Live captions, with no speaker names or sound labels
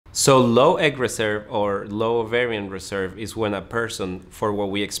So low egg reserve or low ovarian reserve is when a person, for what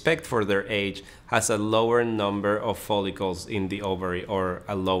we expect for their age, has a lower number of follicles in the ovary or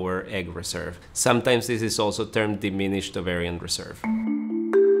a lower egg reserve. Sometimes this is also termed diminished ovarian reserve.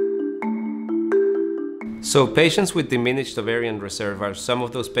 So patients with diminished ovarian reserve are some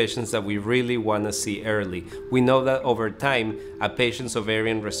of those patients that we really want to see early. We know that over time, a patient's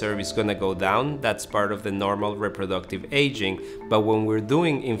ovarian reserve is going to go down. That's part of the normal reproductive aging. But when we're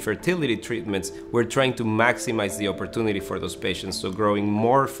doing infertility treatments, we're trying to maximize the opportunity for those patients. So growing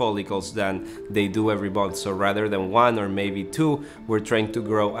more follicles than they do every month. So rather than one or maybe two, we're trying to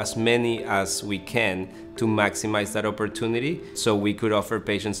grow as many as we can to maximize that opportunity. So we could offer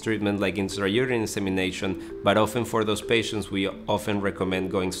patients treatment like intrauterine insemination, but often for those patients, we often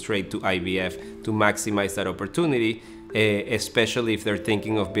recommend going straight to IVF to maximize that opportunity, especially if they're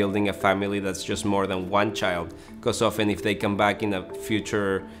thinking of building a family that's just more than one child, because often if they come back in a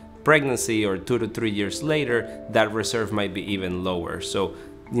future pregnancy or 2 to 3 years later, that reserve might be even lower. So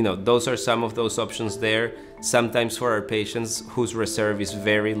those are some of those options there. Sometimes for our patients whose reserve is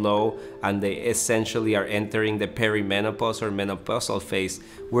very low and they essentially are entering the perimenopause or menopausal phase,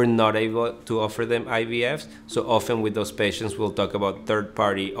 we're not able to offer them IVFs. So often with those patients, we'll talk about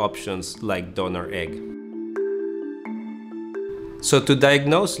third-party options like donor egg. So to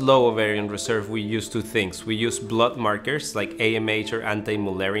diagnose low ovarian reserve, we use two things. We use blood markers like AMH or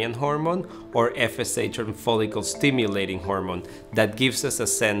anti-Mullerian hormone or FSH or follicle stimulating hormone that gives us a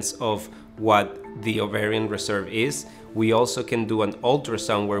sense of what the ovarian reserve is. We also can do an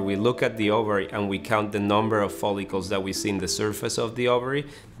ultrasound where we look at the ovary and we count the number of follicles that we see in the surface of the ovary.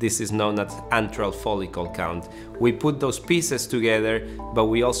 This is known as antral follicle count. We put those pieces together, but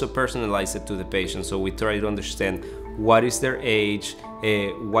we also personalize it to the patient. So we try to understand what is their age,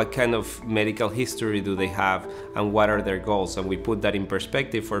 what kind of medical history do they have, and what are their goals. And we put that in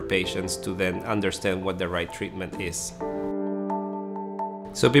perspective for patients to then understand what the right treatment is.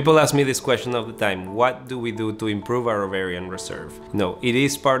 So people ask me this question all the time: what do we do to improve our ovarian reserve? No, it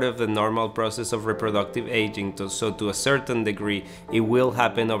is part of the normal process of reproductive aging, so to a certain degree, it will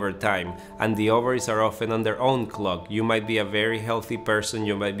happen over time. And the ovaries are often on their own clock. You might be a very healthy person,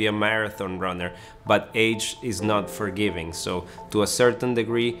 you might be a marathon runner, but age is not forgiving. So to a certain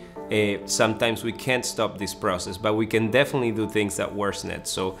degree, sometimes we can't stop this process, but we can definitely do things that worsen it.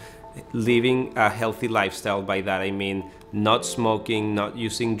 So living a healthy lifestyle, by that I mean not smoking, not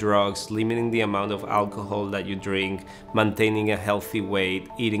using drugs, limiting the amount of alcohol that you drink, maintaining a healthy weight,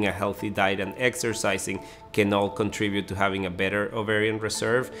 eating a healthy diet, and exercising can all contribute to having a better ovarian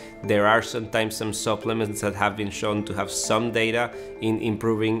reserve. There are sometimes some supplements that have been shown to have some data in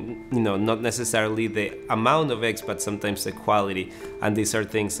improving, not necessarily the amount of eggs, but sometimes the quality. And these are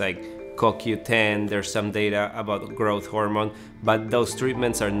things like CoQ10, there's some data about growth hormone, but those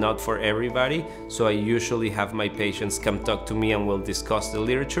treatments are not for everybody. So I usually have my patients come talk to me and we'll discuss the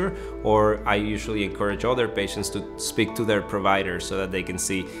literature, or I usually encourage other patients to speak to their providers so that they can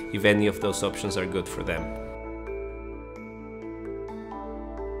see if any of those options are good for them.